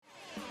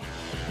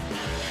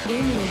All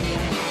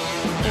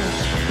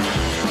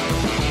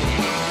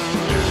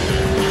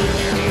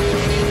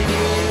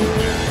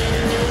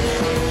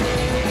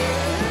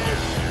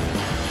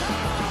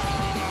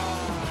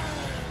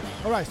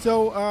right,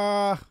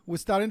 so we're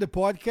starting the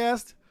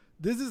podcast.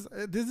 This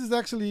is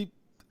actually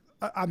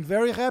I'm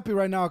very happy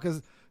right now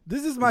because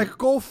this is my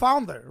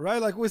co-founder,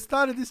 right? Like we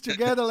started this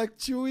together like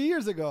 2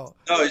 years ago.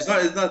 No, it's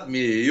not. It's not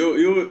me.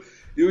 You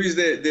is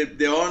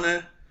the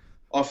owner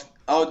of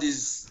all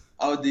this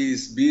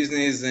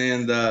business,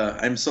 and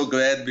I'm so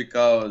glad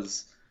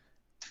because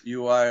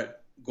you are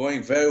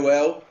going very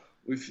well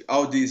with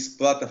all this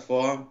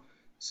platform.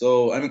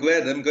 So I'm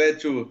glad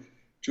to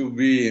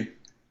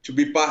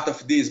be part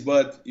of this.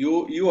 But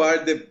you are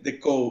the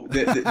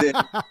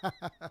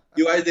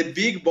you are the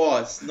big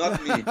boss,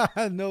 not me.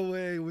 No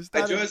way.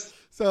 I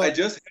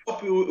just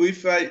help you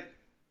if I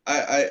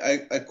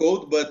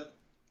code, but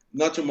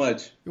not too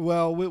much.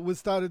 Well, we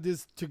started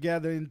this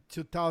together in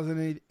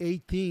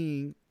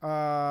 2018,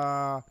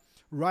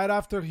 right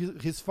after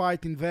his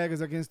fight in Vegas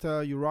against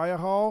Uriah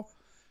Hall.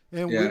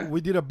 And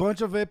we did a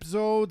bunch of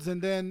episodes,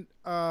 and then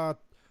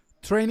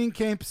training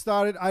camp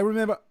started. I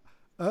remember...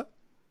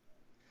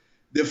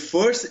 The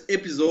first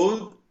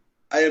episode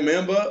I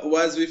remember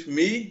was with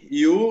me,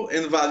 you,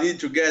 and Valid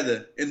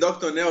together, and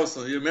Dr.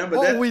 Nelson. You remember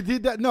that? Oh, we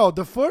did that. No,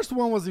 the first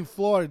one was in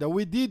Florida.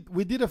 We did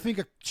I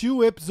think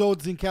 2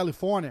 episodes in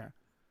California.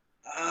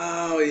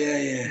 Oh,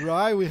 yeah.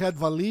 Right, we had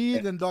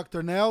Valid and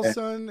Dr.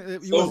 Nelson.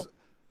 It was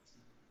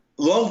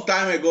long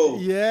time ago.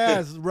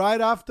 Yes,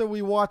 right after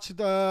we watched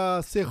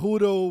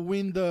Cejudo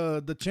win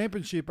the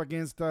championship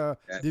against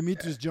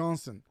Demetrius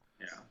Johnson.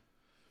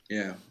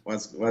 Yeah.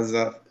 Was it was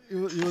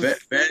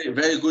very,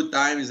 very good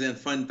times and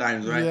fun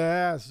times, right?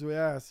 Yes.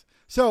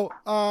 So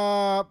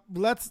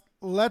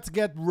let's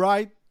get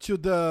right to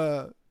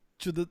the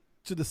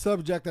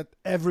subject that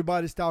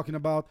everybody's talking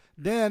about.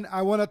 Then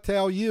I want to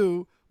tell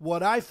you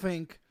what I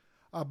think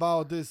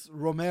about this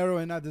Romero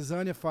and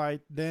Adesanya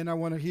fight. Then I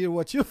want to hear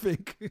what you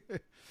think,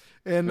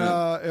 and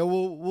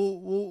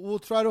we'll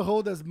try to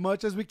hold as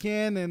much as we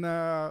can, and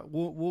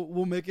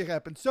we'll make it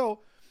happen.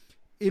 So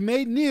it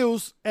made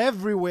news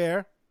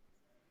everywhere.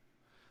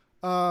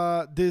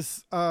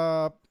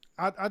 Adesanya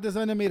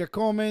made a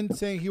comment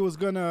saying he was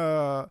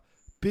gonna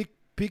pick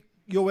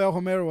Joel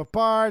Romero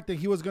apart and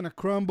he was gonna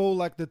crumble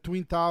like the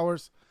Twin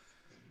Towers.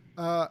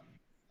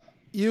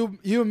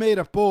 You made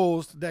a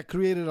post that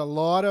created a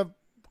lot of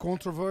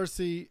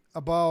controversy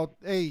about,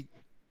 hey,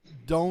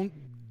 don't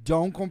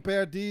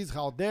compare these.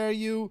 How dare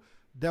you?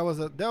 That was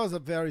a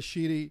very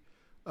shitty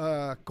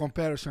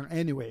comparison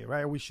anyway,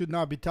 right? We should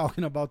not be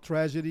talking about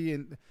tragedy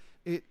and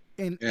it.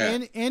 In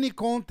any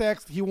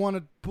context he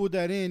wanted to put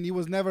that in, it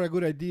was never a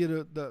good idea,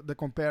 the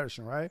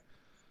comparison, right?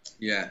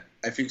 Yeah,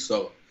 I think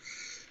so.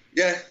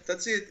 Yeah,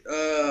 that's it.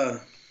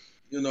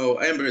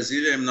 I'm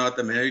Brazilian, I'm not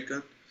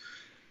American.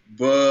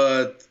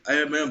 But I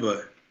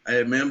remember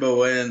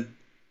when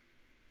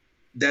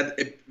that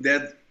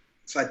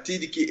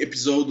fatidic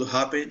episode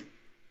happened.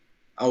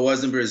 I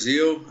was in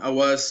Brazil. I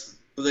was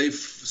playing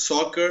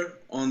soccer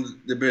on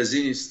the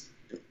Brazil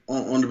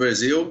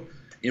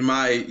in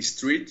my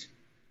street.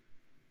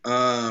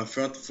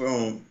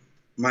 From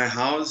my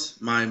house,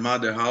 my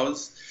mother's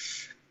house,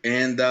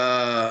 and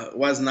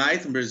was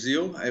night in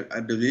Brazil, I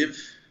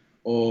believe,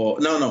 or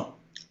no,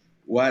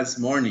 was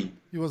morning.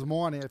 It was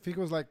morning. I think it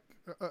was like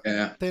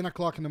 10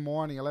 o'clock in the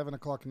morning, 11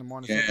 o'clock in the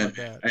morning, something like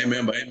that. I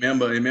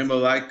remember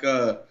like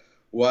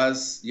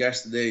was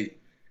yesterday,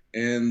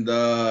 and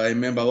I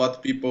remember a lot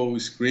of people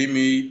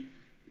screaming,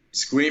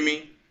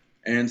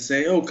 and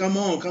say, "Oh, come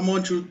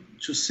on to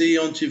see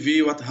on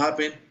TV what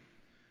happened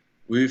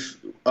with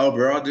our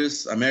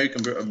brothers,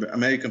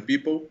 American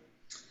people."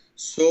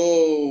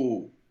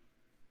 So,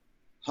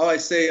 how I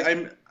say,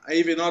 I'm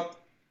even not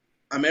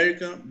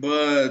American,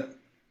 but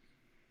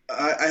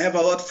I have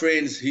a lot of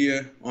friends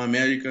here in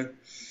America,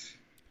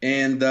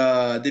 and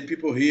the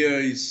people here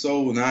is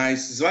so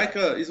nice. It's like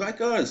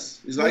us.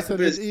 It's like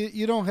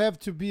you don't have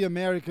to be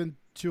American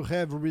to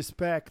have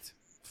respect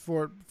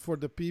for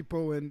the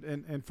people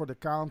and for the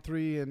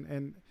country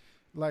and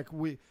like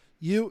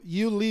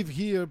you live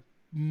here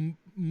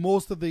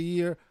most of the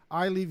year.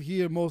 I live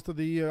here most of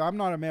the year. I'm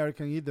not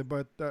American either,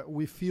 but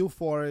we feel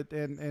for it,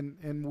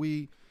 and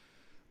we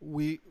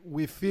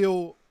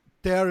feel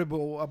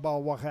terrible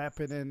about what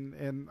happened,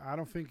 and I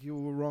don't think you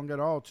were wrong at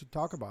all to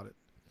talk about it.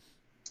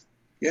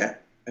 Yeah,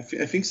 I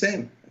think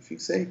same.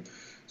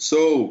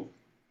 So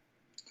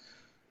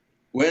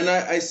when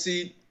I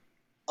see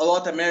a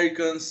lot of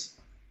Americans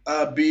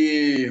I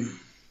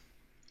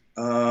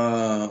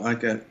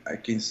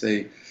can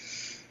say,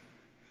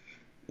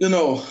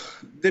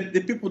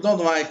 the people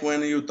don't like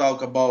when you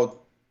talk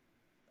about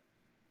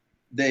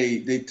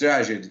the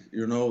tragedy,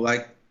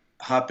 like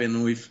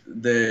happened with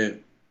the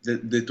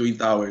Twin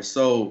Towers.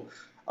 So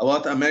a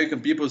lot of American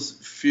people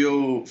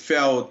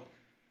felt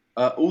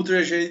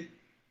outraged,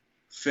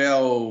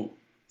 felt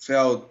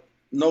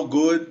no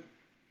good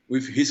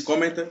with his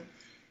commentary,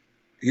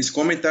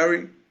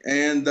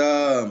 and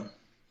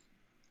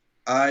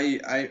I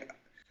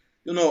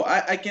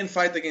can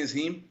fight against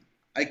him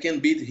I can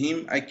beat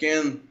him. I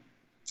can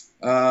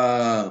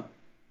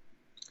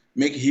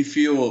make him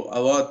feel a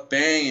lot of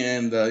pain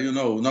and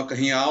knock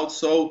him out.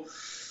 So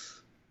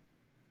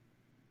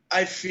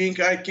I think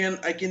I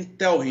can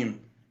tell him,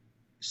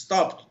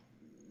 stop.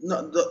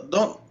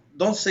 No,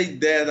 don't say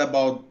that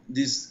about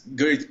these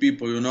great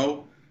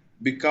people,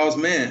 because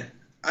man,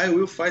 I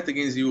will fight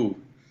against you,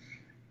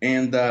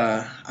 and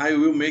I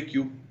will make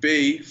you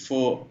pay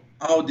for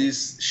all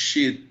this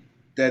shit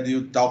that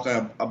you talk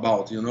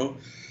about.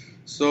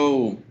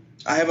 So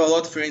I have a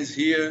lot of friends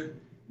here.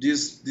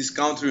 This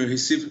country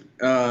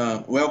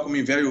welcome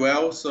me very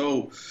well.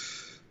 So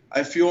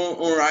I feel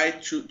all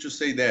right to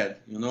say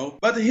that.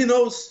 But he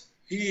knows.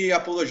 He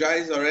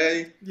apologized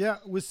already. Yeah,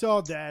 we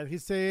saw that. He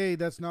said, "Hey,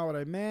 that's not what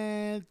I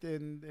meant,"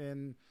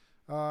 and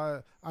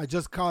I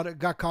just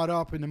got caught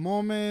up in the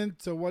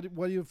moment. So what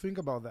do you think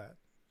about that?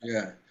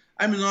 Yeah,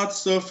 I'm not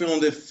surfing on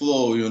the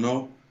flow.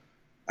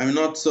 I'm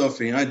not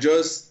surfing. I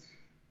just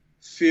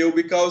feel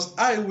because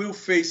I will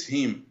face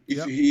him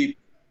if he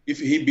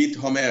beat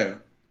Romero.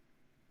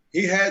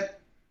 He has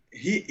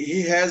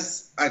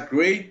a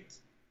great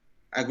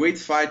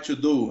fight to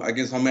do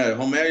against Romero.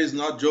 Romero is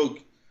not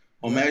joking.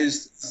 Romero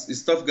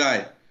is tough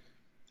guy.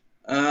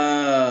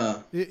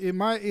 It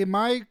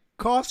might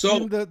cost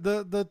him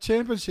the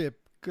championship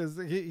because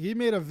he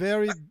made a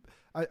very.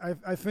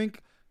 I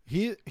think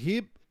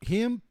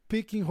him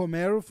picking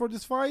Romero for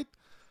this fight.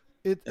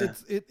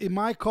 It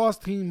might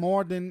cost him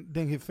more than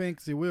he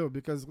thinks he will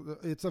because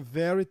it's a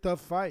very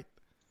tough fight.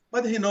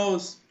 But he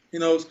knows.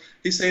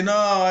 He say no,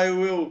 I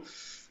will,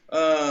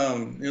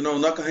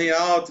 knock him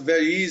out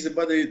very easy.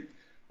 But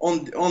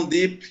on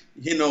deep,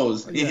 he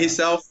knows. In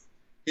himself,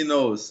 he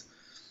knows.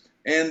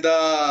 And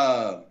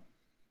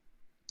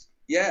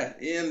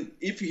and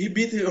if he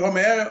beat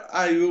Romero,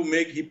 I will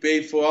make him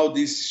pay for all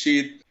this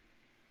shit.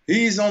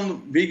 He's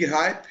on big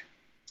hype,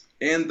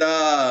 and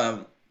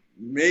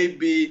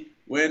maybe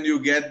when you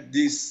get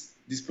this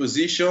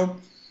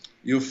position,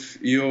 you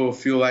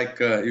feel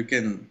like you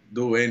can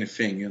do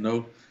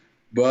anything.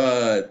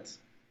 But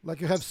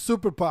like you have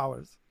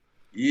superpowers.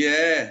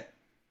 Yeah,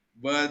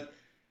 but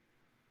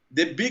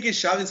the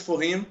biggest challenge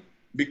for him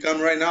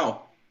become right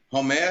now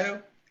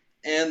Romero,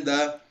 and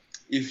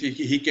if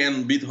he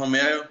can beat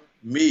Romero,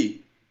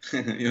 me,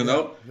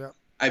 Yeah.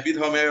 I beat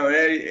Romero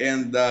already,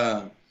 and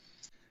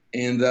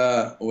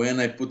when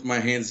I put my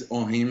hands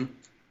on him,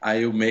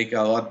 I will make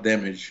a lot of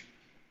damage.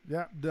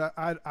 Yeah,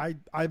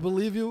 I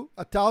believe you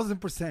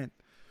 1,000%.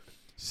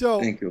 So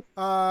thank you.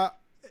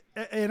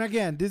 And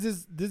again, this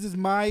is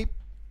my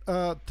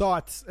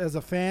thoughts as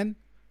a fan,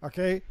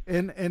 okay,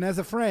 and as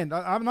a friend.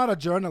 I'm not a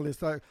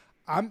journalist.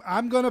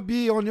 I'm gonna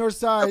be on your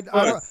side.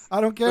 I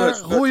don't care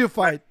who you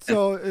fight.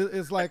 So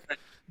it's like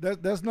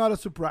that's not a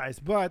surprise.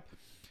 But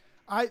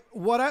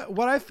what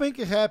I think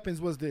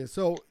happens was this.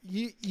 So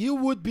you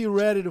would be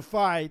ready to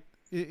fight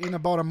in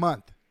about a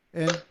month,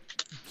 and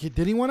he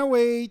didn't want to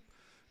wait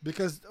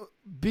because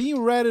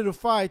being ready to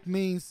fight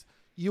means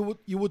you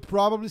would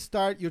probably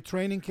start your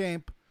training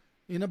camp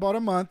in about a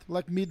month,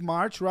 like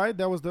mid-March, right?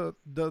 That was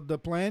the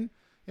plan.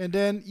 And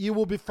then you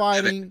will be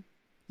fighting.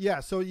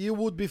 Yeah, so you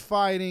would be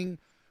fighting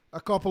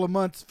a couple of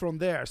months from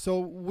there. So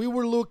we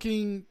were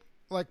looking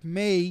like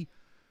May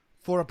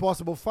for a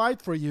possible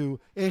fight for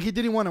you. And he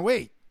didn't want to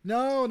wait.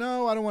 No,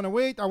 I don't want to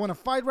wait. I want to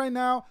fight right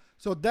now.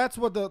 So that's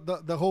what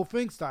the whole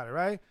thing started,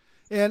 right?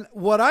 And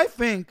what I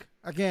think,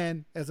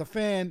 again, as a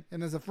fan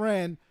and as a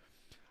friend,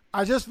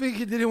 I just think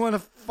he didn't want to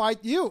fight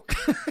you.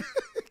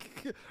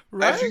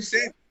 Right? I think so.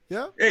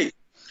 Yeah. Hey,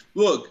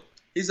 look,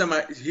 he's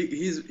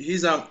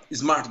a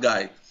smart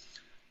guy.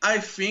 I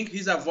think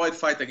he's avoid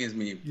fight against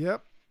me.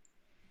 Yep.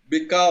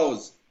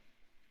 Because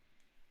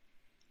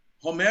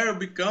Romero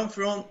become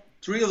from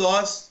 3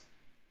 loss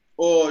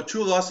or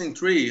 2 loss in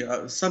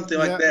 3, something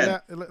like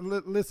that. Yeah.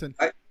 Listen,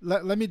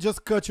 let me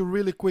just cut you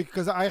really quick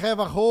because I have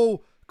a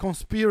whole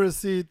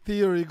conspiracy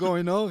theory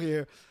going on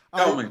here.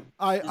 Tell me.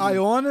 I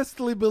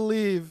honestly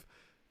believe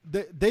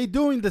they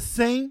doing the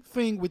same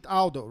thing with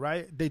Aldo,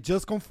 right? They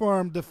just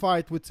confirmed the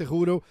fight with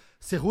Cejudo.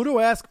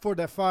 Cejudo asked for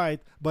that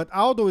fight, but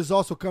Aldo is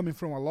also coming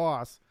from a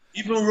loss.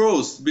 Even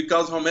worse,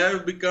 because Romero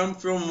become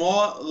from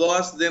more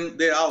loss than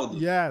the Aldo.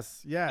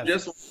 Yes.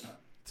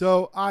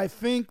 So I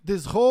think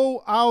this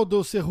whole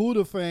Aldo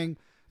Cejudo thing,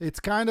 it's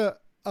kind of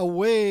a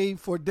way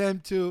for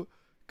them to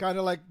kind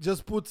of like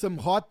just put some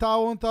hot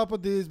towel on top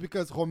of this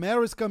because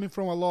Romero is coming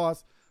from a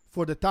loss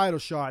for the title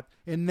shot,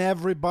 and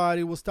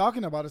everybody was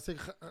talking about it. Saying,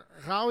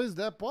 how is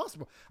that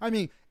possible? I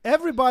mean,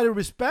 everybody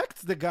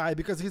respects the guy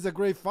because he's a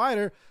great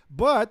fighter,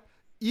 but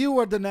you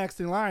are the next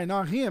in line,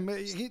 not him.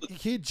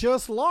 He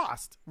just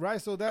lost,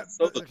 right? So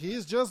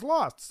he's just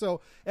lost.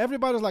 So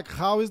everybody's like,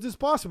 how is this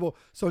possible?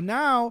 So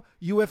now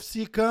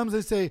UFC comes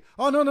and say,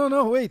 oh,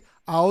 no, wait.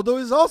 Aldo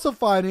is also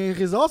fighting.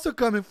 He's also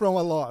coming from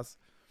a loss.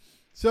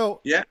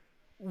 So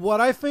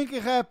what I think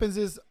happens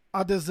is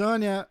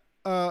Adesanya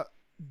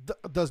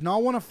does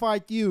not want to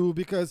fight you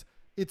because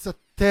it's a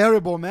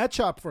terrible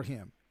matchup for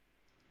him.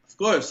 Of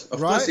course,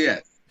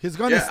 yeah. He's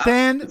gonna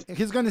stand.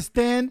 He's gonna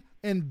stand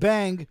and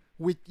bang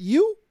with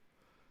you,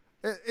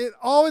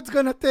 All it's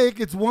gonna take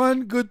is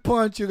one good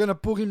punch. You're gonna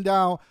pull him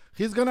down.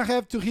 He's gonna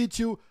have to hit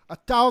you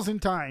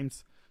 1,000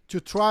 times to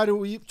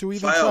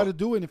even try to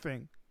do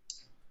anything.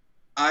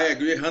 I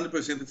agree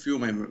 100% with you,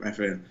 my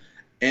friend.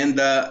 And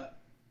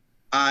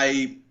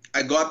I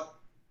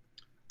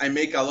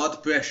make a lot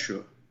of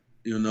pressure.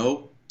 You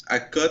know, I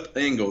cut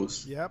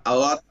angles. Yep. A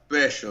lot of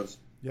pressures.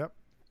 Yep.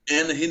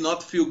 And he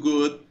not feel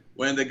good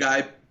when the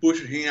guy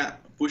push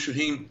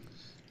him.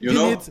 He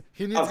needs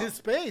his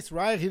space,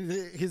 right?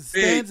 His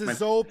stance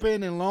is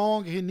open and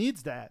long. He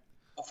needs that.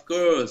 Of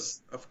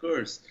course.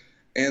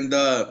 And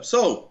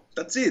so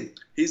that's it.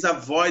 He's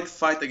avoid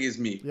fight against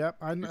me. Yep,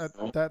 I know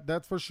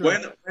that's for sure.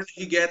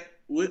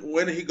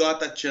 When he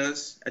got a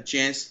chance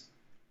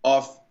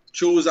of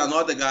choose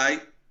another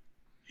guy,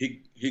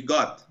 he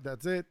got.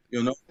 That's it.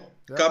 You know,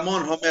 yep. Come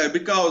on, Romero,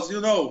 because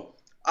you know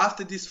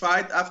after this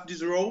fight, after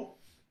this row,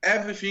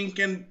 everything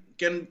can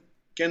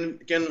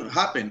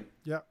happen.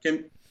 Yeah.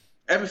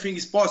 Everything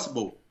is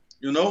possible.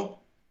 You know,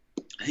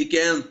 he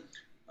can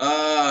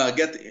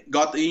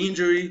got the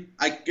injury.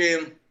 I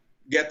can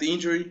get the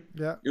injury.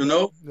 Yeah. You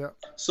know. Yeah.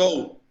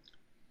 So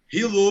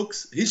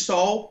he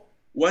saw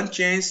one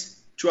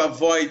chance to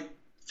avoid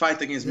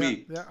fight against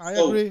me. Yeah, I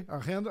agree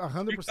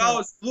 100%.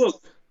 Because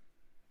look,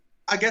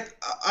 I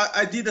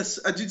did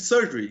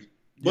surgery,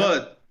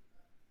 but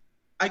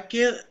I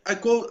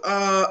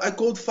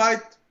could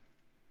fight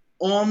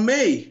on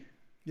May.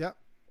 Yeah.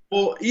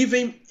 Or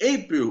even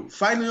April,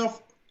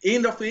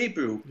 end of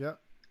April. Yeah.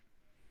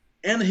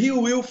 And he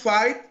will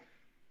fight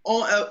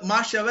on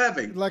March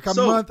 11th. Like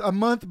a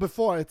month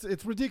before.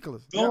 It's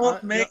ridiculous.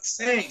 Don't make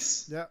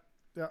sense. Yeah.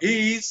 Yeah.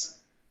 He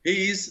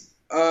is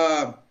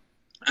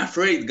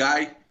afraid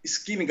guy,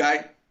 skinny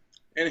guy,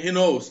 and he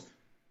knows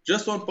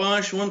just one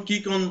punch, one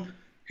kick on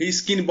his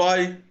skinny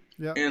body,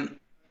 and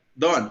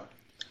done.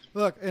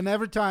 Look, and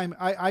every time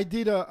I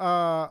did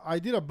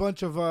a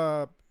bunch of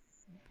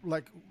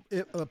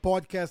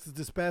podcasts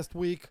this past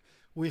week.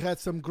 We had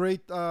some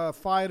great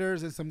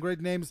fighters and some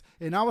great names,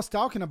 and I was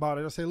talking about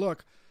it. I say,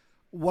 look,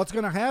 what's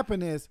going to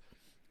happen is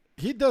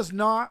he does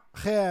not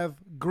have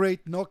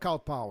great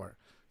knockout power,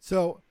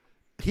 so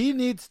he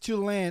needs to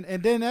land.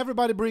 And then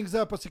everybody brings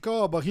up, I say,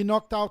 oh, but he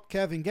knocked out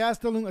Kevin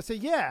Gastelum. I say,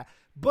 yeah,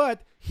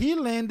 but he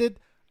landed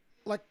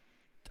like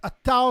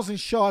 1,000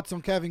 shots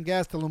on Kevin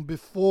Gastelum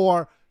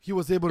before he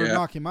was able to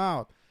knock him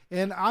out,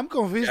 and I'm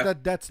convinced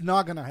that that's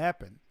not going to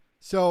happen.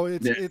 So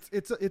it's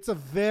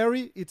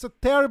a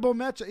terrible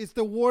matchup. It's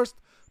the worst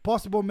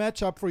possible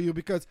matchup for you,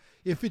 because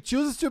if he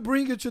chooses to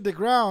bring you to the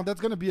ground,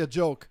 that's going to be a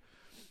joke.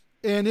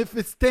 And if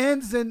it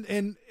stands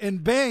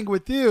and bang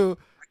with you,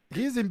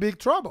 he's in big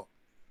trouble.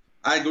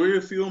 I agree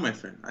with you, my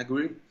friend. I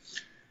agree.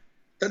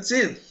 That's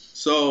it.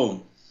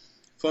 So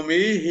for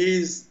me,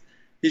 he's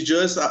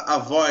just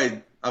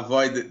avoid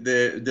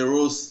the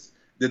rules,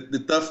 the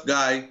tough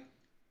guy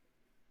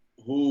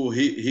who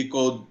he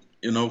could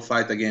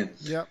fight again.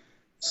 Yeah.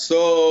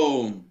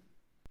 So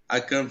I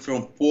come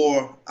from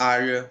poor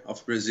area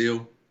of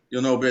Brazil.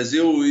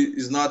 Brazil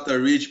is not a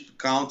rich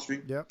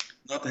country. Yep.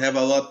 Not have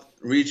a lot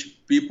rich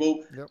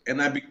people. Yep.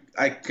 And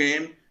I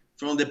came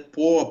from the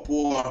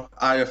poor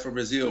area for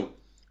Brazil,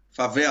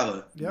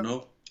 favela.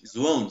 Yep.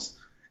 Slums,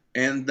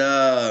 and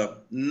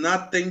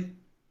nothing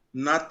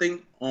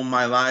on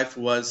my life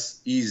was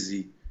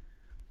easy.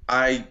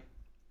 I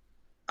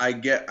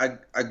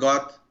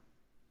got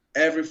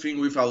everything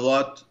with a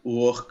lot of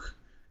work.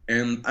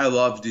 And I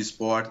love this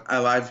sport. I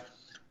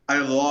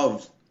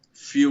love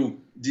feel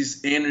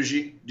this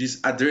energy, this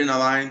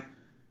adrenaline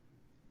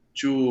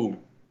who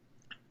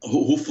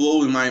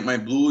flow in my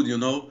blood,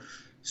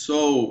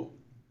 So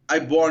I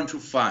born to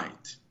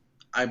fight.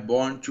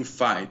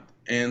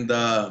 And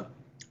I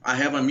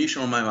have a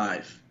mission in my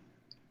life.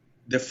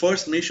 The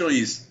first mission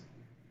is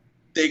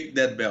take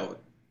that belt.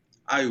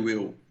 I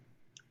will.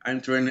 I'm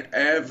training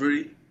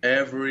every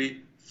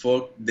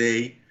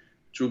day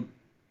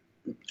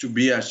to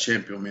be a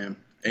champion, man.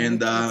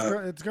 And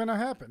it's gonna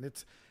happen.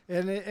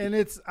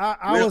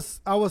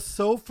 I was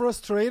so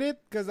frustrated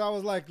because I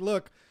was like,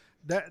 look,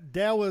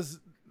 that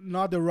was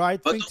not the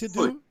right thing to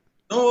do.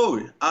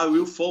 No, I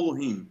will follow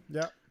him.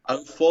 Yeah, I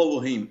will follow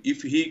him.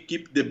 If he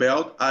keep the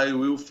belt, I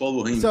will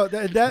follow him. So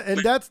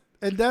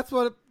that's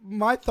what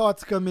my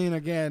thoughts come in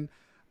again.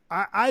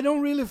 I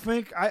don't really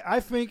think I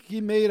think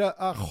he made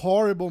a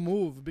horrible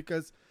move,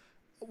 because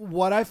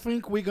what I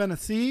think we're gonna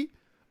see.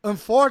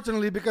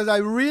 Unfortunately, because I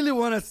really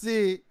want to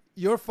see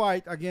your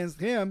fight against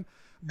him,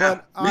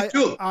 but me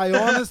too.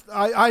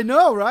 I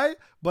know, right?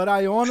 But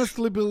I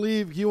honestly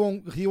believe he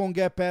won't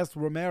get past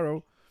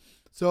Romero,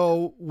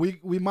 so we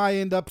might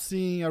end up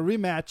seeing a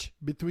rematch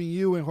between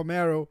you and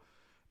Romero,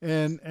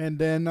 and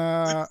then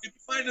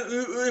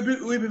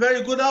it will be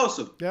very good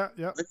also. Yeah.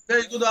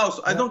 Very good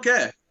also. I don't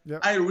care. Yeah.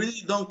 I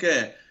really don't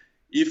care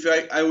if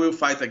I will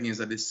fight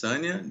against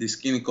Adesanya, the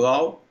skinny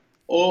claw,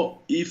 or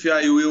if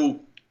I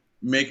will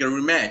make a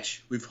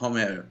rematch with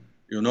Romero,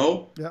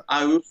 Yeah.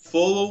 I will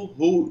follow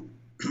who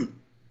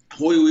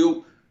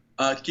will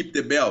keep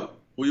the belt,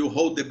 who will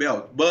hold the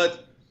belt.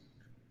 But,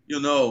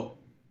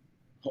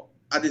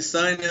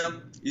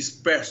 Adesanya is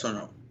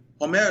personal.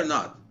 Romero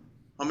not.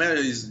 Romero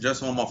is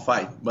just one more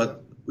fight,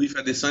 but with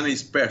Adesanya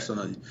is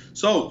personal.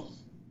 So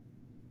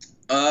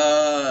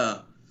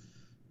I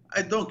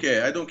don't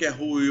care. I don't care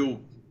who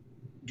will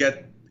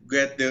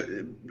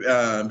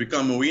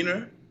become a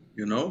winner.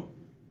 You know,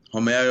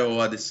 Romero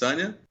or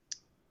Adesanya.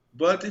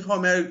 But if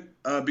Romero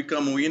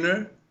become a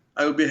winner,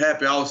 I will be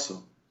happy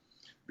also,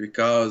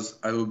 because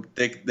I will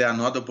take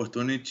another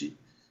opportunity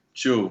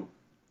to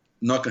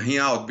knock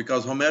him out,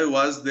 because Romero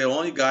was the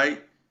only guy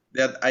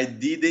that I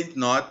didn't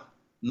not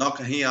knock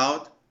him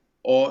out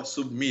or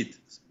submit,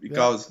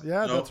 because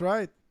that's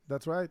right.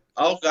 That's right.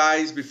 All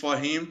guys before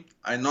him,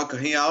 I knock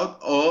him out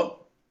or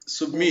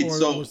submit.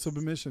 Or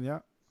submission, yeah.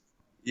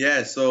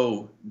 Yeah,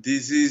 so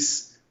this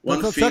is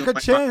one that's thing. That's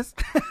a second chance.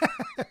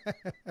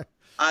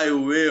 I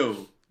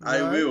will.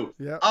 Right? I will.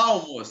 Yeah.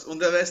 Almost. On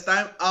the last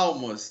time,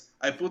 almost.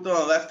 I put on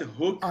a left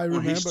hook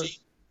on his chin.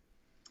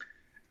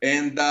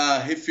 And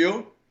he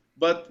fell.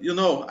 But,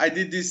 I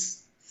did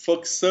this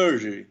fuck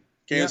surgery.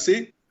 Can you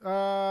see?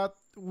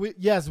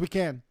 Yes, we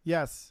can.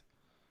 Yes.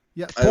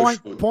 Yeah.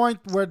 Point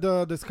where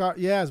the scar.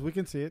 Yes, we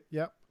can see it.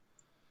 Yep.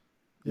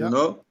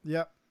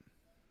 Yep.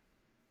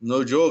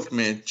 No joke,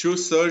 man. 2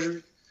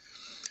 surgery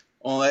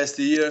on last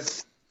year.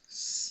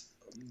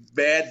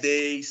 Bad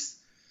days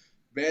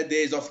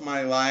of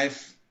my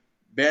life.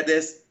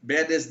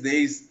 Baddest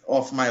days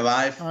of my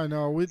life. I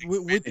know.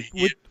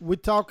 We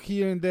talk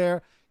here and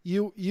there.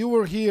 You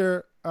were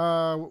here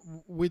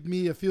with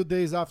me a few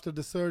days after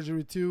the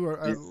surgery too,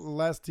 or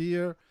last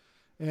year,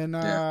 and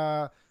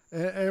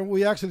and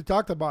we actually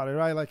talked about it,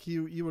 right? Like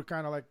you were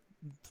kind of like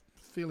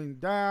feeling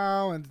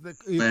down, and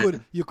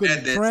you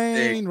couldn't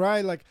train,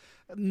 right? Like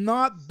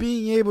not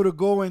being able to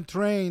go and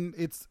train.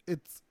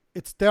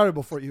 It's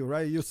terrible for you,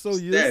 right? You're so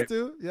used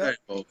to, yeah.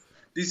 Terrible.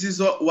 This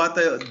is what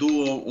I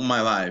do in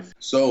my life.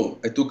 So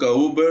I took a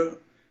Uber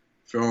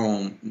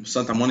from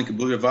Santa Monica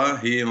Boulevard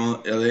here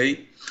in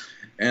LA,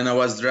 and I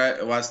was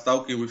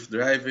talking with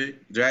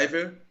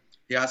driver.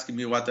 He asked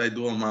me what I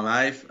do in my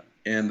life,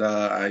 and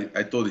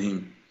I told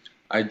him,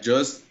 I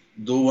just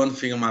do one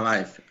thing in my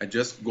life. I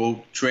just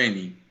go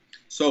training.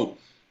 So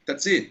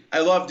that's it. I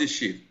love this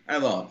shit. I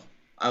love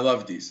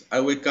this. I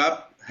wake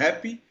up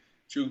happy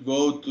to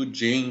go to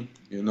gym,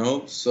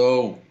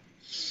 So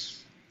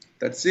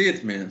that's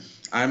it, man.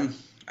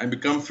 I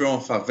become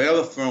from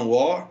favela, from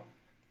war,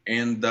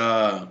 and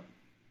I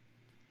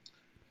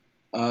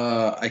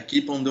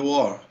keep on the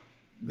war.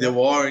 The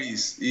war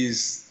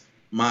is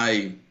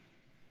my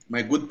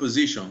good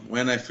position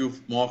when I feel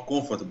more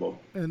comfortable.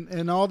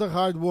 And all the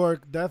hard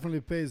work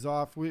definitely pays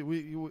off. We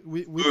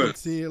can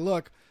see.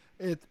 Look,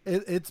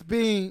 it's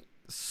been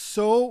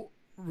so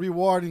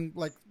rewarding,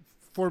 like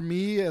for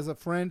me as a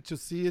friend, to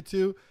see it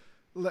too.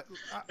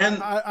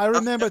 I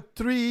remember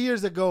 3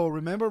 years ago.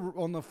 Remember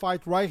on the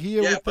fight right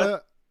here with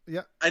the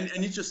I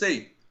need to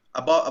say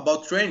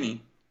about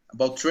training.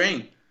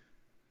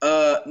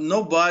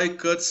 Nobody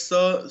cuts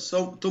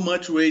so too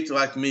much weight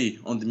like me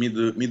on the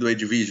middleweight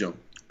division.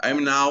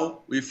 I'm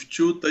now with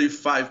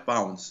 235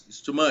 pounds.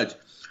 It's too much.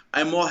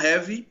 I'm more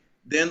heavy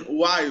than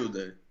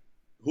Wilder,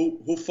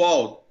 who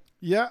fought.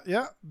 Yeah.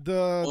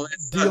 The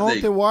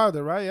Deontay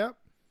Wilder, right? Yeah.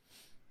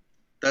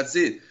 That's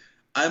it.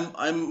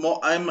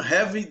 I'm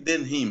heavy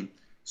than him.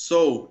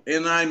 So,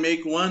 and I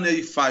make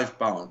 185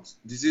 pounds.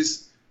 This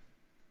is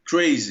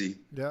crazy.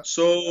 Yeah.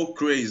 So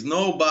crazy.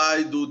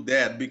 Nobody do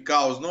that,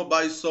 because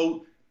nobody's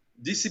so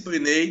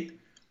disciplined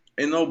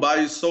and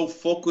nobody's so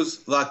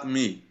focused like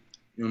me,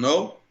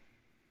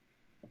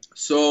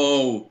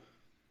 So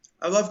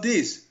I love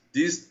this.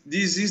 This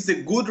is the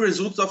good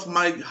result of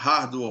my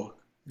hard work.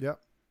 Yeah.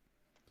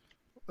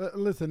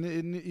 Listen,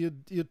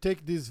 you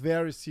take this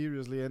very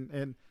seriously,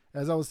 and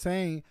as I was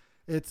saying,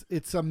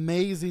 it's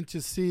amazing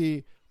to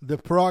see the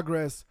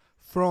progress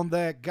from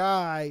that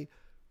guy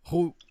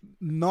who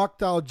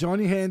knocked out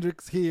Johnny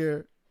Hendricks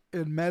here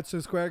in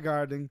Madison Square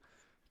Garden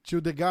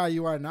to the guy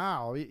you are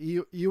now.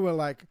 You were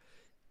like,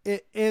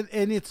 and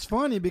it's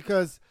funny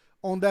because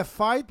on that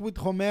fight with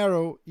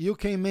Romero, you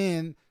came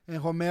in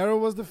and Romero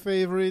was the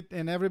favorite,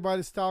 and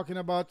everybody's talking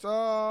about,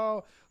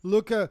 oh,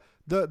 look at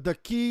the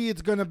key.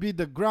 It's gonna be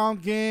the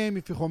ground game.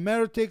 If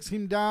Romero takes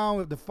him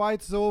down, if the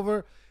fight's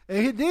over,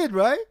 and he did,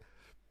 right?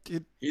 He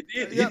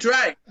did. Yeah, he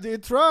tried.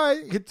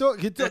 He took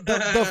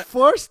the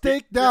first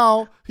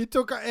takedown. He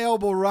took an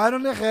elbow right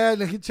on the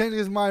head, and he changed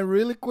his mind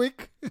really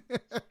quick.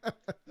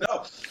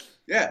 No,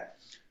 yeah.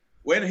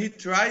 When he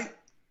tried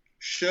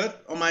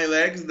shut on my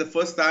legs the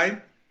first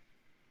time,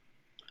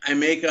 I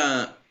make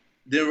the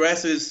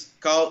rest is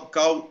called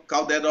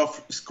that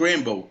off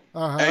scramble.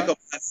 Eric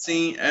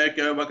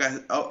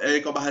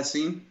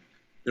Barracin,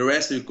 the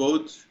wrestling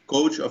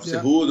coach of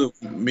Cejudo,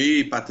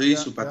 me,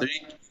 Patricio,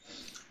 Patrick.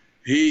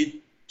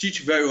 He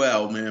teach very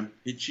well, man.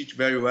 He teach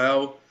very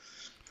well.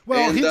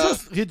 Well, and,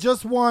 he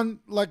just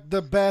won like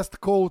the best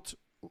coach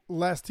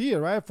last year,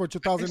 right? For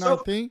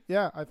 2019. So.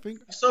 Yeah, I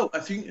think. So I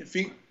think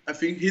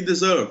he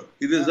deserved.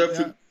 He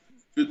deserved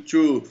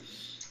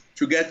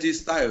to get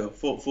this title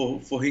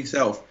for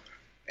himself.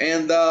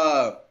 And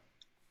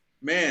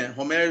man,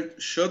 Romero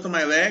shot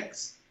my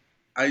legs.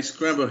 I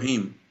scrambled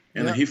him,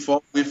 and Yeah. he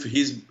fought with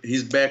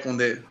his back on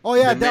the. Oh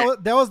yeah, the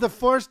mat. that was the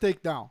first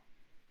takedown,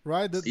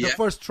 right? The Yeah,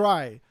 first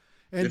try,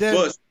 and the then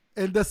first.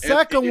 and the And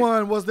second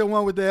one was the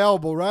one with the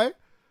elbow, right?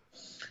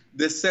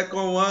 the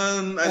second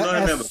one, I don't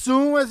remember. As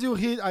soon as you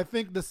hit, I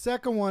think the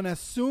second one, as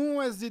soon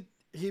as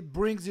he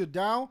brings you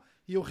down,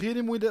 you hit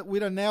him with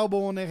an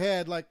elbow on the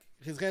head, like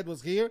his head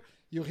was here.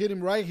 You hit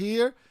him right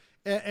here,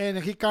 and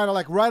he kind of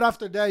like right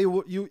after that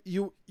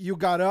you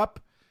got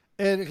up,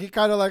 and he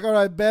kind of like, all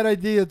right, bad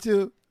idea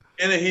too.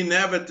 And he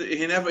never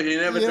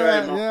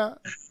tried more. Yeah,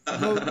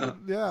 no,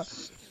 yeah.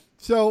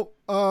 So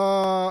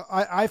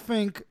I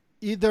think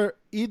either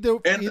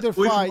And with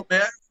fight.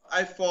 Romero,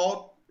 I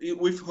fought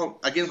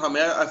against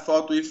Romero. I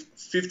fought with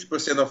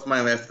 50% of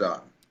my left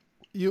arm.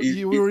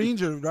 You were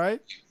injured,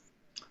 right?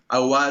 I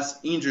was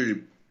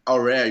injured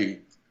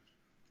already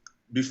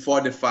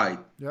before the fight.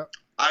 Yeah.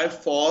 I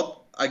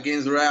fought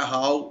against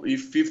Rahal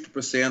with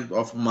 50%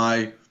 of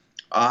my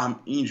arm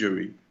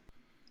injury.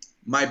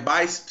 My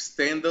biceps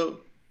tendon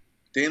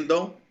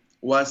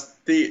was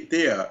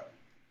there,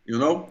 you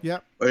know? Yeah.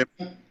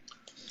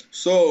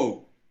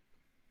 So,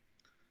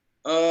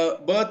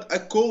 but I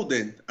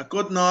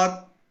could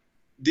not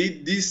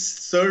did this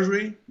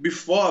surgery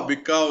before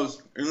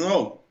because,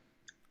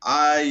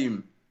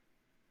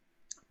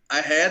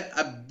 I had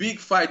a big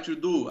fight to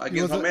do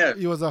against Romero.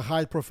 It was a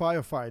high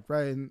profile fight,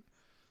 right? And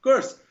Of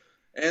course.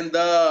 And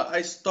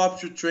I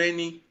stopped to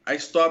training. I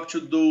stopped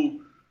to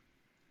do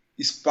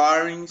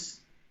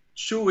sparrings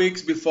 2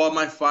 weeks before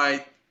my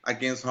fight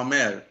against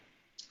Romero.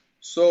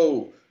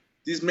 So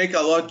this make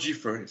a lot of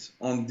difference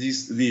on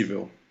this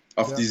level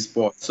of this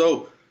sport.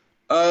 So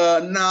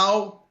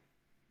now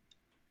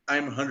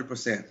I'm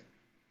 100%.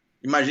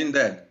 Imagine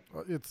that.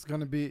 it's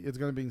gonna be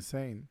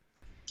insane.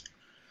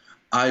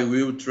 I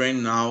will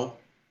train now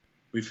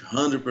with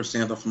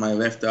 100% of my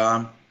left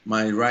arm,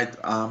 my right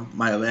arm,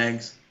 my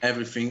legs,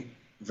 everything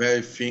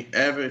very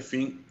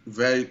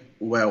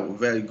well,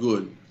 very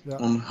good,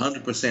 on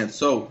 100%.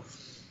 So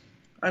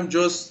I'm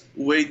just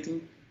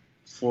waiting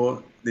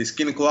for the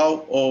skin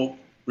claw or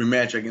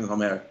rematch against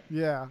Romero.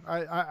 Yeah,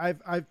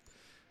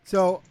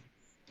 so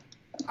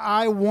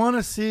I want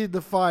to see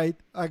the fight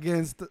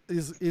against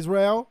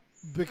Israel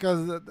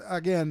because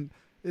again,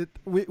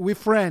 we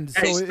friends.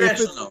 So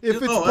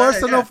if it's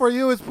personal for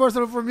you, it's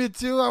personal for me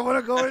too. I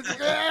want to go and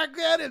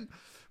get him.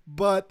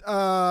 But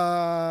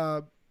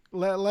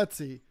let's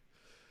see.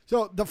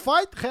 So the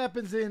fight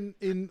happens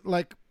in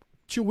like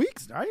 2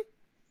 weeks, right?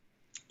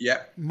 Yeah.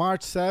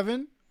 March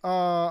 7.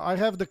 I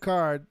have the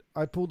card.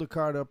 I pulled the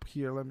card up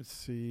here. Let me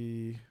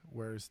see.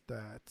 Where's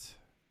that?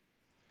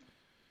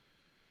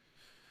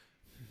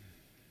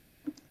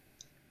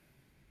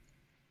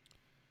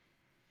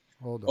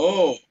 Hold on.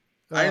 Oh,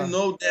 I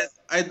know that.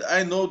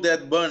 I know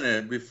that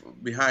banner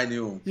behind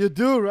you. You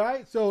do,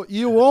 right? So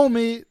you owe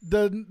me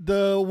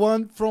the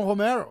one from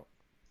Romero.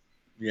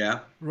 Yeah.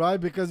 Right,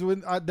 because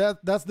when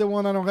that's the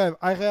one I don't have.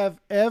 I have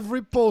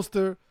every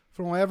poster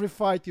from every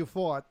fight you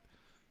fought,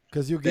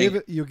 because you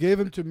gave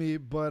him to me.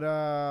 But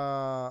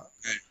I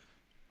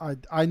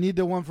need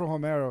the one from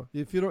Romero.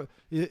 If you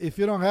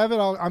don't have it,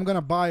 I'm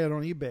gonna buy it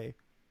on eBay.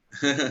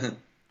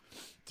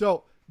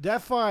 So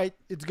that fight,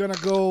 it's gonna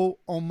go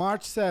on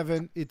March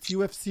 7. It's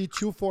UFC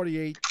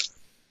 248.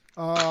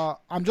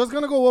 I'm just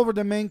gonna go over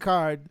the main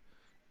card,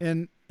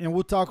 and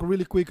we'll talk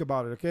really quick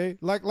about it. Okay,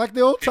 like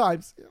the old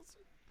times.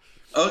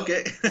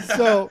 Okay.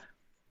 So,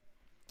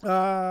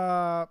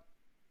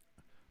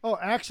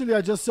 actually,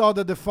 I just saw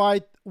that the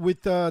fight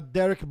with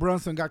Derek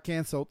Brunson got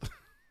canceled.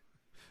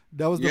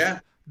 That was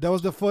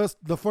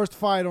the first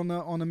fight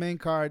on the main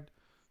card.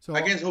 So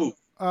against who?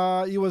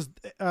 It was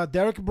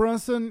Derek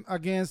Brunson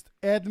against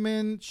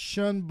Edmund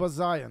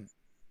Shunbazayan.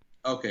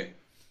 Okay.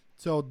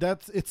 So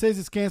it says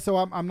it's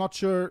canceled. I'm not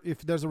sure if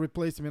there's a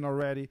replacement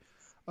already.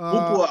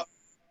 Who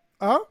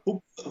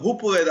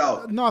pulled it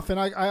out? Nothing.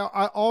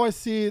 I always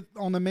see it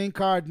on the main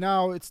card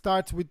now. It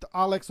starts with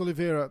Alex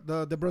Oliveira,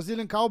 the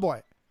Brazilian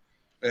cowboy.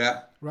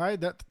 Yeah. Right?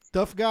 That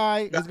tough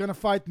guy is going to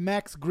fight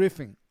Max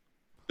Griffin.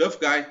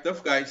 Tough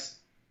guys.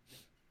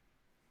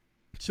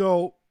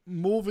 So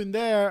moving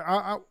there,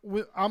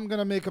 I'm going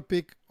to make a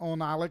pick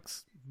on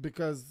Alex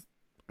because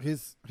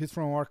he's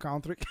from our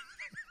country.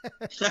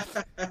 So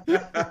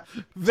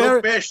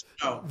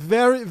passionate.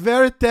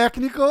 Very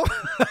technical.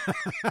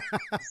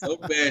 So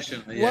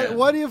passionate. Yeah.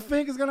 What do you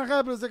think is gonna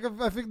happen? It's like,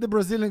 I think the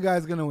Brazilian guy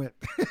is gonna win.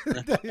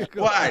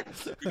 Why?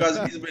 Because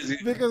he's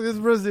Brazilian. Because he's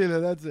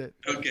Brazilian. That's it.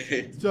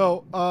 Okay.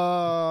 So,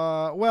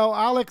 well,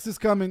 Alex is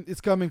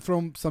coming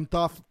from some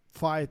tough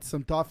fights,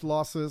 some tough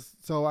losses.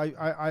 So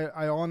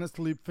I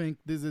honestly think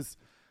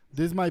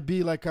this might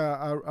be like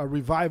a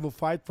revival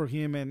fight for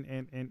him,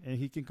 and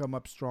he can come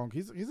up strong.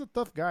 He's a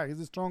tough guy. He's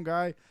a strong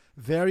guy,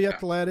 very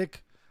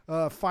athletic,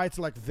 fights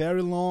like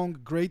very long,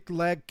 great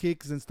leg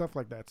kicks and stuff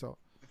like that. So,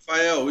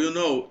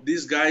 Rafael,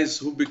 these guys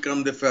who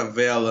become the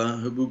favela,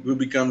 who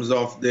becomes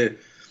of the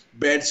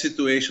bad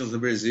situations in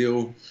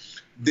Brazil,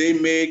 they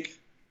make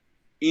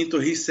into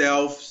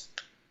himself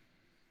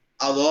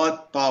a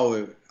lot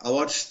power, a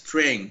lot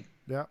strength,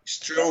 Yeah.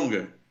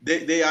 stronger.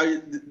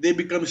 They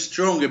become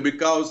stronger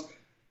because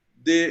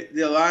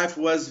their life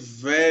was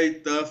very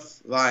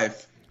tough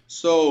life.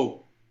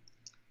 So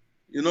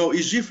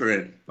it's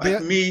different. They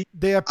Like me,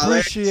 they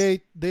Alex,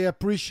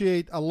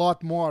 appreciate a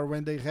lot more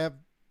when they have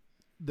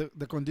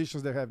the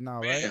conditions they have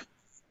now, right? man,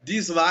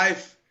 this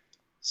life.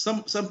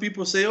 Some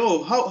people say,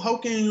 oh, how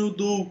can you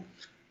do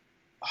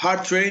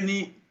hard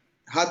training,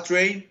 hard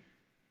train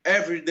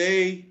every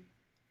day,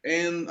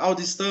 and all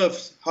this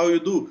stuff? How you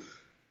do?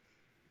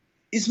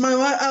 It's my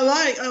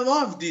life. I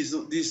love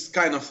this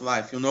kind of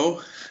life.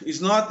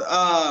 It's not.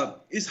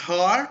 It's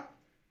hard,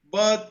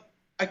 but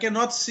I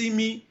cannot see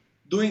me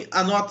doing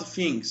a lot of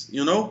things.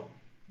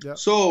 Yeah.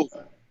 So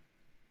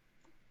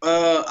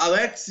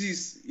Alex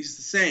is the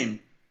same.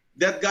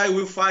 That guy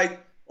will fight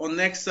on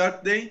next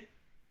Saturday.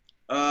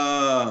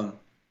 Daiko,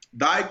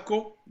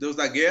 Deus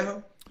da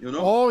Guerra.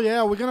 Oh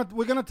yeah,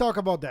 we're gonna talk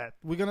about that.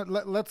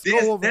 Let's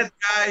go over That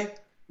guy,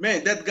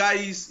 man. That guy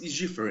is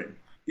different.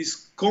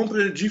 He's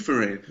completely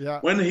different. Yeah.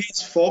 When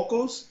he's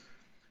focused,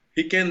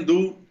 he can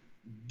do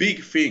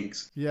big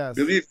things. Yes.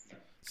 Believe me.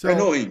 So I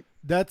know him.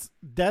 that's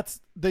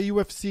the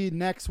UFC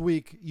next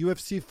week.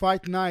 UFC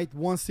Fight Night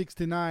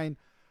 169.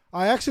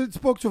 I actually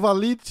spoke to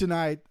Valid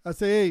tonight. I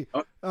say, hey,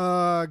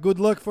 good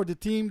luck for the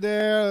team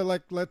there.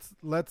 Like let's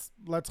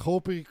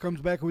hope he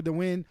comes back with the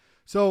win.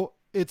 So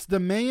it's the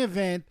main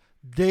event.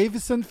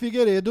 Davison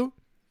Figueiredo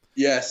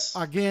Yes.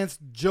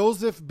 against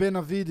Joseph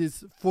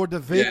Benavides for the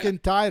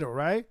vacant title,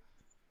 right?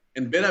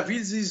 And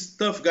Benavides is a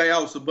tough guy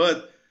also,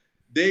 but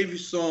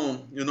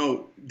Davison,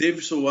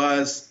 Davison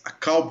was a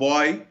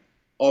cowboy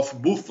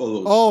of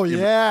buffaloes. Oh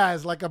yeah,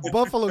 it's like a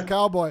buffalo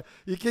cowboy.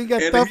 You can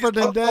get And tougher he's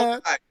than not tall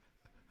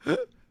that. guy.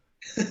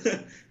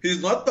 He's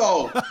not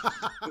tall.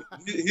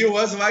 He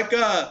was like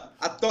a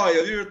toy,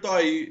 a little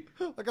toy.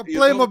 Like a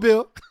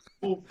Playmobil.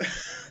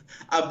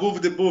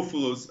 Above the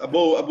buffaloes,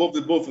 above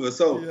the buffaloes.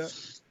 So, Yeah.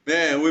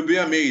 man, it will be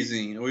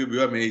amazing. It will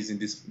be amazing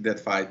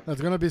that fight.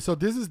 That's gonna be so.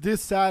 This is this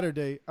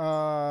Saturday,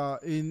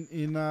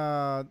 in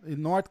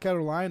North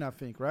Carolina, I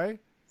think, right?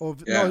 Or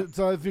Yeah.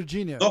 no, it's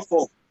Virginia,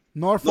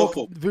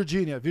 Norfolk.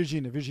 Virginia.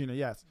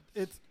 Yes,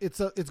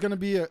 it's gonna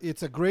be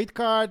it's a great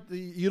card.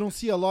 You don't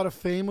see a lot of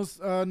famous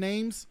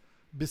names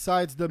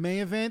besides the main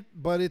event,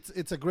 but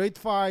it's a great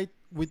fight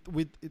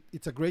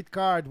it's a great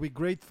card with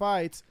great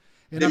fights.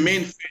 And I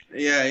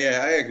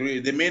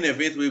agree. The main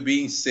event will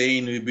be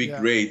insane. Will be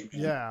great.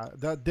 Yeah,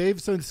 that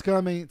Davison's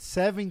coming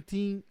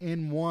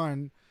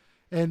 17-1,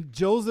 and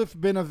Joseph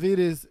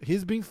Benavides,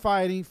 he's been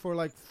fighting for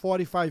like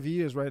 45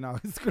 years right now.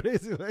 It's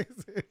crazy.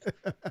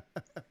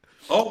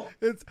 No,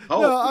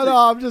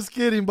 I'm just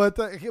kidding. But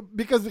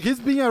because he's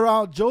been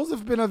around,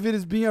 Joseph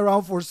Benavides being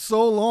around for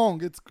so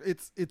long,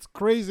 it's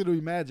crazy to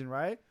imagine,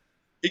 right?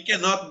 He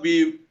cannot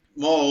be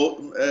more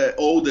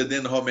older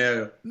than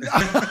Romero.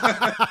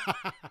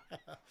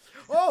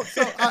 Oh,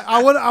 so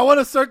I want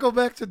to circle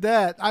back to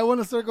that.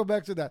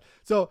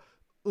 So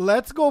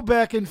let's go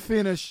back and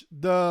finish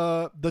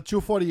the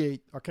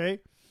 248. Okay.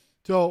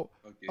 So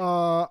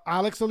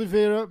Alex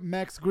Oliveira,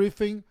 Max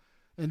Griffin,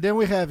 and then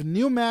we have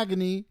Neil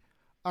Magny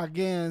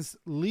against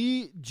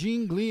Li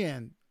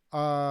Jinglian,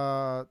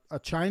 a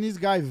Chinese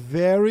guy,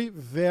 very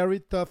very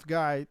tough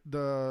guy.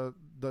 The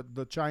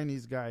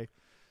Chinese guy.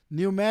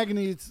 Neil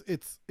Magny,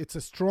 it's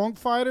a strong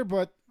fighter,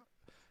 but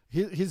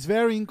he's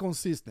very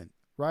inconsistent.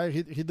 Right,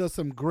 he does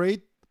some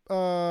great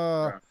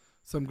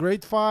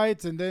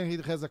fights, and then he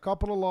has a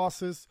couple of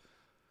losses.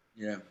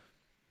 Yeah.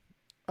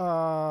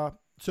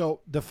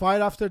 So the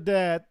fight after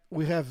that,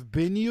 we have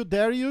Benil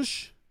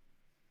Dariush,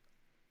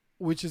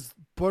 which is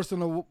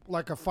personal,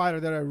 like a fighter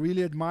that I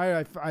really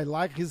admire. I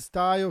like his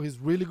style. He's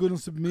really good on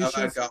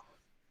submissions.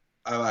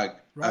 I like.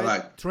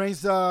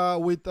 Trains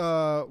with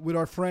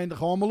our friend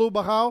Romulo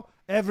Barral,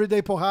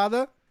 everyday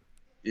porrada.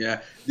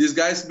 Yeah, this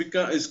guy's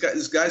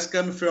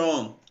coming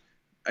from,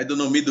 I don't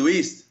know, Middle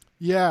East.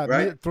 Yeah,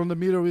 right? From the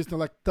Middle East,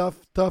 like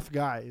tough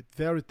guy,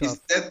 very tough. Is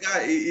that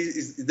guy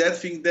is that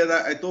thing that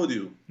I told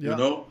you? Yeah.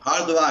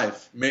 Hard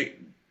life make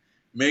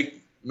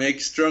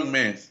strong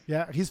men.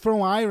 Yeah, he's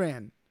from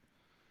Iran.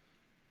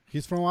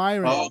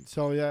 Oh.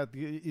 So yeah,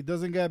 it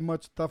doesn't get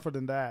much tougher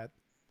than that.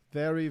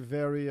 Very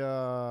very.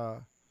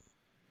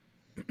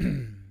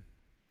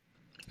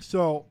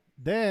 So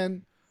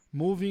then,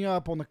 moving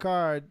up on the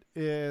card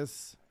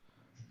is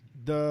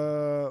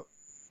the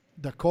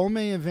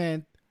co-main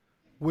event,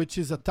 which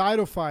is a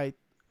title fight.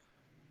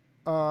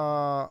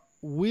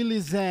 Willie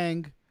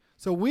Zhang.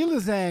 So Willie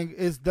Zhang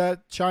is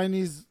that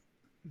Chinese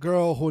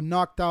girl who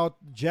knocked out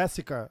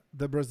Jessica,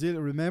 the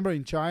Brazilian. Remember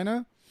in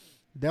China?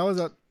 That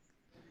was a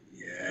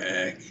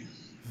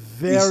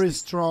very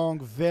strong,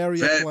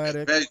 very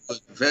athletic.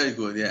 Very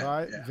good. Yeah.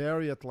 Right? Yeah.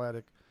 Very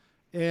athletic.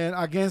 And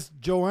against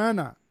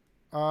Joanna.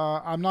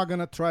 I'm not going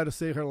to try to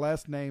say her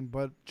last name,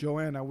 but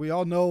Joanna. We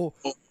all know.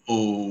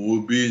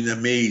 Would be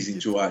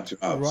amazing to watch.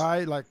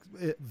 Right? Like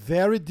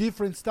very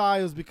different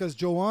styles, because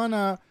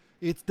Joanna,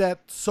 it's that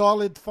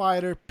solid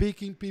fighter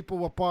picking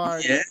people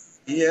apart. Yeah.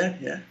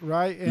 Yeah.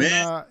 right? And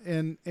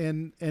Man,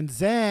 and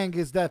Zhang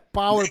is that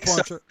power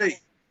puncher.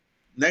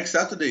 Next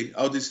Saturday,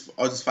 all these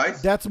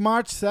fights. That's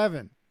March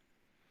 7th.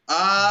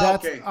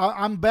 Okay.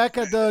 I'm back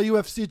at the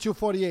UFC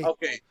 248.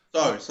 Okay.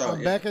 Sorry.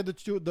 I'm back at the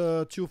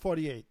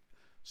 248.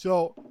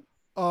 So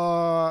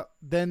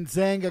then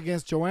Zhang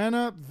against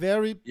Joanna,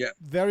 very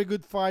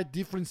good fight,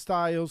 different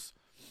styles,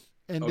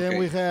 and then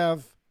we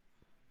have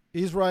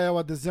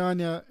Israel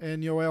Adesanya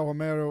and Joel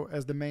Romero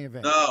as the main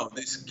event. No,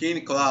 the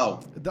Skinny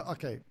Cloud.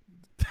 Okay.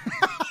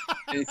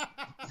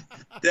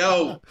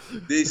 Tell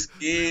the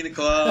Skinny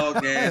Cloud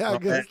again.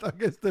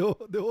 Against the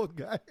old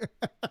guy.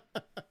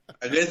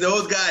 Against the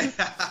old guy.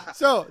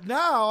 So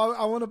now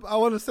I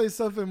want to say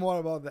something more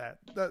about that.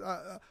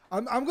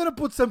 I'm gonna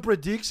put some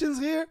predictions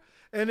here,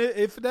 and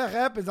if that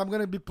happens, I'm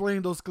gonna be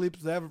playing those clips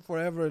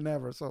forever and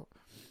ever. So,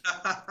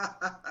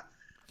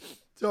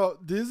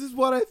 this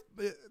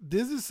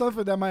is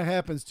something that might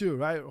happen too,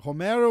 right?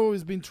 Romero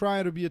has been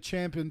trying to be a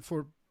champion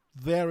for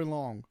very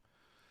long.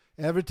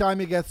 Every time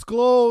he gets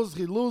close,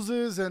 he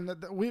loses, and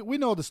we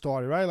know the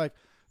story, right? Like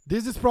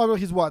this is probably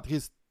his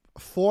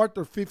 4th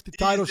or 5th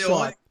title shot.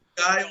 Only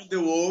guy in the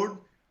world,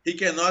 he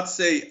cannot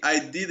say I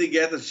didn't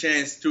get a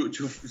chance to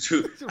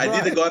I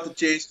didn't got a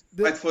chance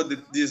to fight for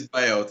this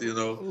belt, you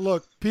know.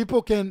 Look,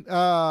 people can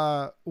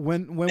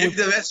when maybe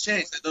the last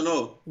chance, I don't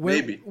know.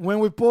 Maybe when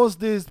we post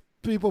this,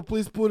 people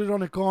please put it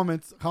on the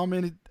comments how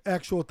many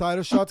actual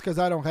title shots, because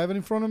I don't have it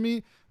in front of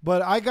me.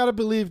 But I gotta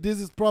believe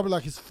this is probably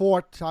like his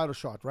 4th title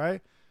shot,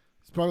 right?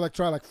 He's probably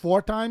tried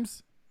 4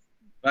 times.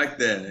 Like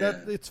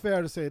that. It's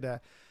fair to say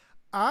that.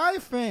 I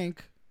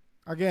think.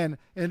 Again,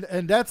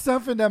 and that's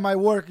something that might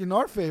work in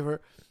our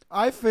favor.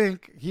 I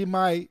think he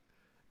might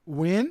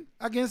win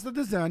against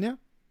Adesanya,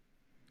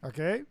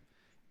 okay,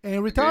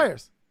 and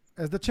retires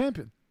as the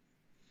champion.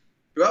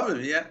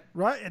 Probably, yeah.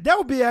 Right? That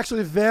would be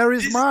actually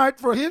very smart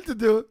for him to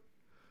do.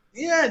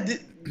 Yeah,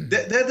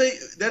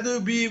 that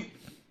would be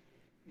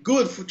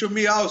good to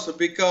me also,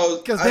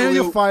 because then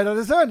you fight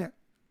Adesanya.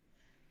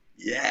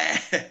 Yeah.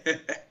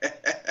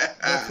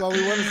 That's what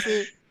we want to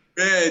see.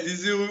 Yeah,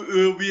 this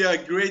will be a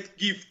great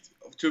gift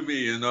to me,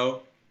 you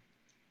know.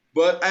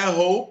 But I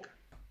hope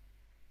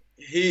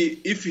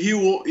if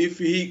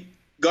he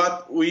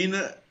get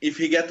winner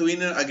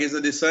against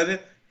Adesanya,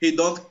 he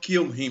don't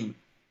kill him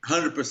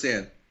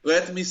 100%.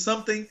 Let me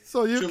something.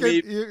 So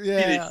finish.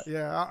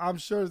 Yeah. I'm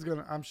sure it's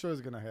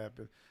gonna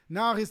happen.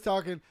 Now he's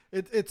talking.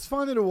 It's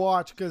funny to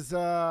watch because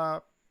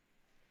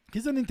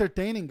he's an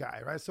entertaining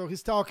guy, right? So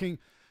he's talking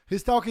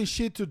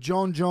shit to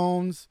John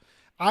Jones.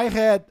 I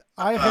had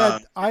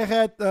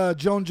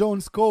John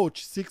Jones'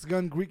 coach, Six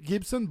Gun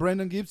Gibson,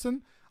 Brandon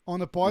Gibson, on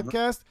the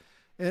podcast,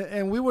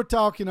 and we were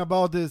talking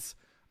about this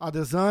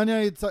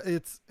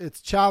Adesanya.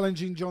 It's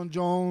challenging John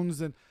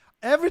Jones, and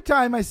every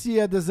time I see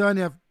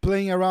Adesanya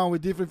playing around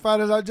with different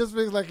fighters, I just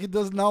feel like he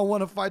does not want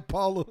to fight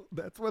Paulo.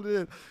 That's what it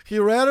is. He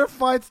rather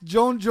fights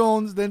John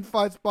Jones than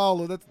fights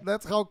Paulo.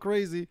 That's how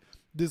crazy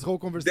this whole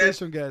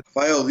conversation gets.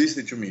 File,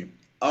 listen to me.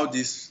 All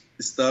this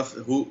stuff,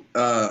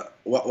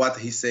 what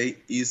he say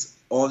is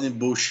only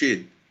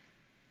bullshit.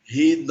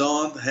 He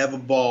don't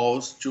have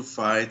balls to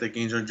fight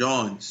against John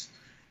Jones.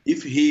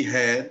 If he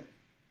had,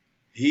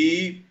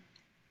 he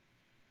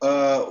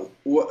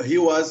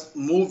was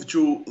moved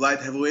to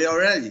light heavyweight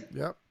already.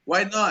 Yep.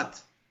 Why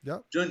not?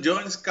 Yep. John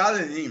Jones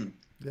calling him.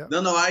 Yep.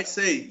 No, I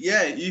say,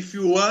 yeah, if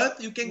you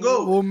want, you can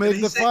go. We'll make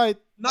the fight.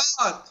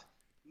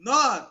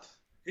 Not.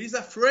 He's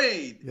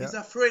afraid. Yep. He's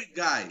afraid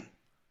guy.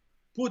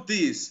 Put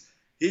this.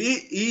 He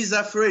is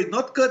afraid.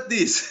 Not cut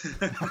this.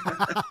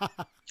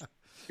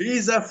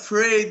 He's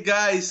afraid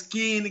guy,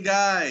 skinny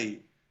guy.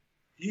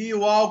 He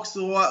walks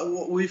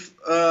with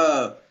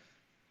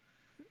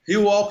he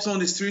walks on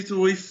the street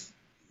with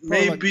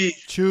maybe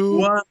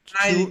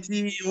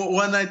 190,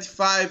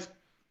 195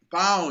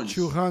 pounds.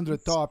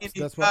 200 tops.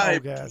 That's what I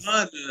guess.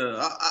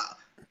 200.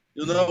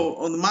 You know,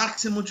 on the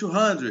maximum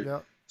 200.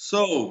 Yep.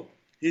 So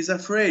he's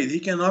afraid. He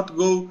cannot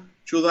go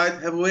to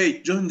light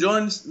heavyweight. John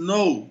Jones,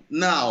 no,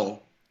 now.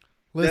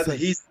 Listen, that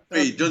he's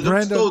afraid. John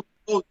Jones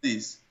told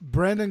this.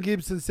 Brandon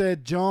Gibson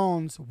said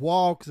Jones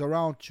walks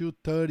around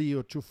 230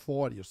 or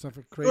 240 or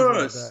something crazy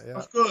like that. Yeah.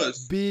 Of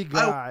course. Big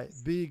guy.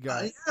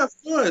 Yeah, of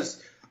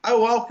course. I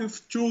walk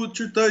with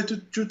 230 to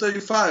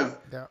 235.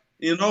 Yeah.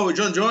 You know,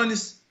 John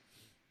Jones,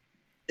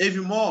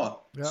 even more.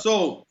 Yeah.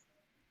 So,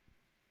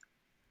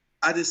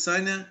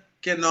 Adesanya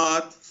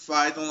cannot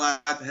fight on light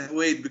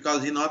heavyweight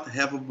because he not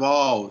have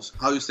balls.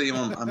 How you say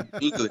on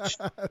English?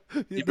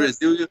 In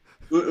Brazil,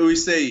 we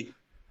say,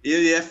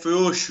 ele é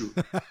frouxo.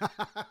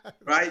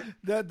 Right?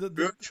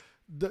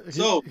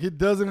 He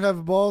doesn't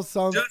have balls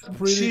sounds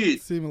pretty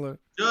similar.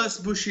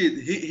 Just bullshit.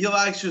 He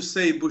likes to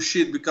say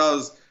bullshit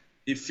because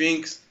he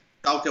thinks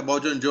talk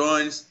about John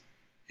Jones,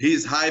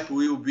 his hype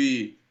will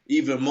be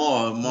even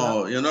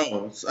more, you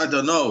know. I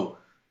don't know.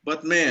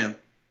 But man,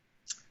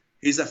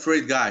 he's a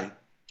afraid guy.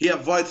 He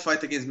avoid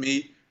fight against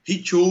me.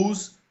 He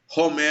choose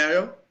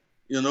Romero,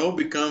 you know,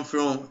 become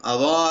from a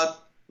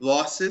lot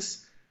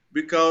losses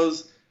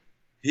because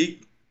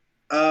he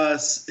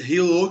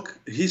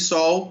he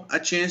saw a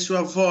chance to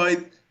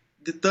avoid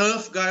the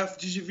tough guy of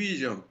this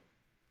division.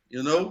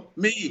 You Yep. know,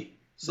 me. Yep.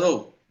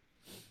 So,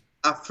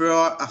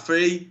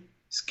 afraid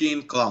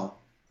skin clown.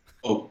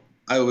 Oh,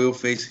 I will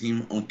face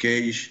him on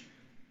cage,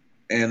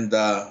 and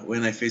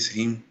when I face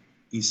him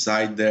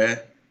inside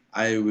there,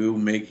 I will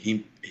make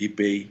him he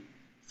pay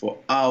for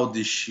all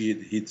the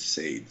shit he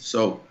said.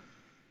 So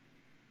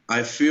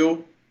I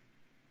feel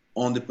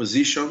on the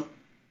position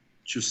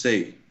to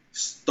say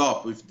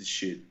stop with the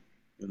shit,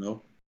 you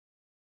know.